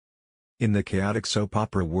In the chaotic soap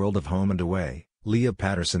opera world of Home and Away, Leah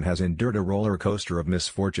Patterson has endured a roller coaster of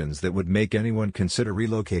misfortunes that would make anyone consider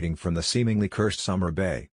relocating from the seemingly cursed Summer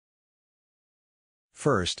Bay.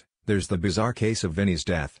 First, there's the bizarre case of Vinny's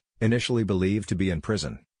death, initially believed to be in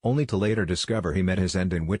prison, only to later discover he met his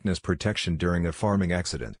end in witness protection during a farming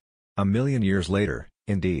accident. A million years later,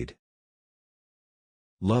 indeed.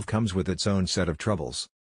 Love comes with its own set of troubles.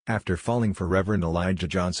 After falling for Reverend Elijah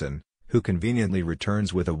Johnson, who conveniently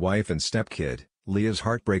returns with a wife and stepkid, Leah's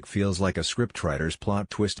heartbreak feels like a scriptwriter's plot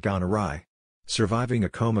twist gone awry. Surviving a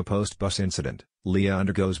coma post-bus incident, Leah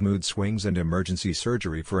undergoes mood swings and emergency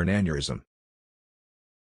surgery for an aneurysm.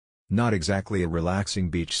 Not exactly a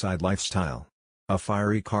relaxing beachside lifestyle. A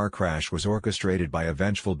fiery car crash was orchestrated by a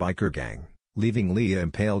vengeful biker gang, leaving Leah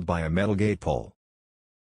impaled by a metal gate pole.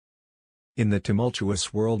 In the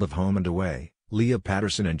tumultuous world of Home and Away, Leah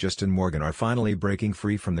Patterson and Justin Morgan are finally breaking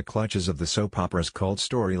free from the clutches of the soap opera's cult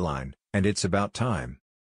storyline, and it's about time.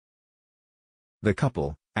 The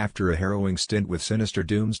couple, after a harrowing stint with sinister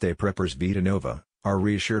doomsday preppers Vita Nova, are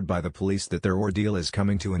reassured by the police that their ordeal is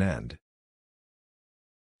coming to an end.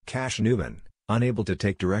 Cash Newman, unable to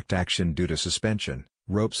take direct action due to suspension,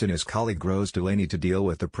 ropes in his colleague Rose Delaney to deal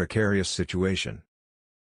with the precarious situation.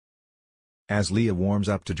 As Leah warms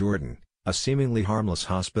up to Jordan, a seemingly harmless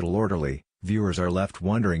hospital orderly, viewers are left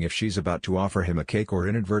wondering if she's about to offer him a cake or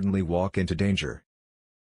inadvertently walk into danger.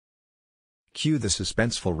 Cue the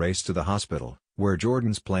suspenseful race to the hospital, where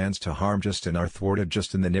Jordan's plans to harm Justin are thwarted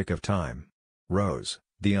just in the nick of time. Rose,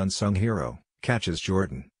 the unsung hero, catches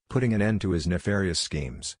Jordan, putting an end to his nefarious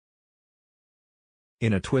schemes.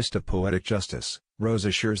 In a twist of poetic justice, Rose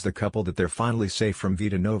assures the couple that they're finally safe from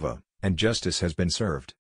Vita Nova, and justice has been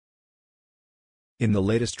served. In the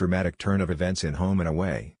latest dramatic turn of events in Home and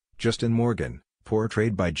Away, Justin Morgan,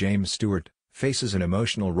 portrayed by James Stewart, faces an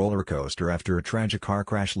emotional roller coaster after a tragic car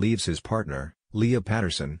crash leaves his partner, Leah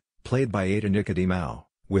Patterson, played by Ada Nicodemou,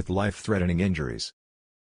 with life-threatening injuries.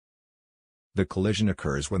 The collision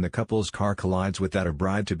occurs when the couple's car collides with that of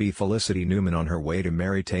bride-to-be Felicity Newman on her way to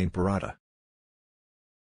marry Tane Parada.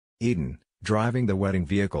 Eden, driving the wedding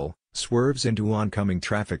vehicle, swerves into oncoming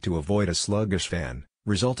traffic to avoid a sluggish van,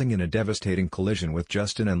 resulting in a devastating collision with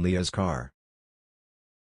Justin and Leah's car.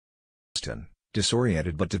 Justin,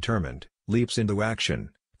 disoriented but determined, leaps into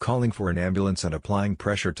action, calling for an ambulance and applying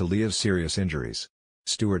pressure to Leah's serious injuries.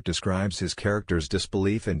 Stewart describes his character's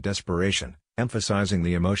disbelief and desperation, emphasizing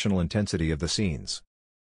the emotional intensity of the scenes.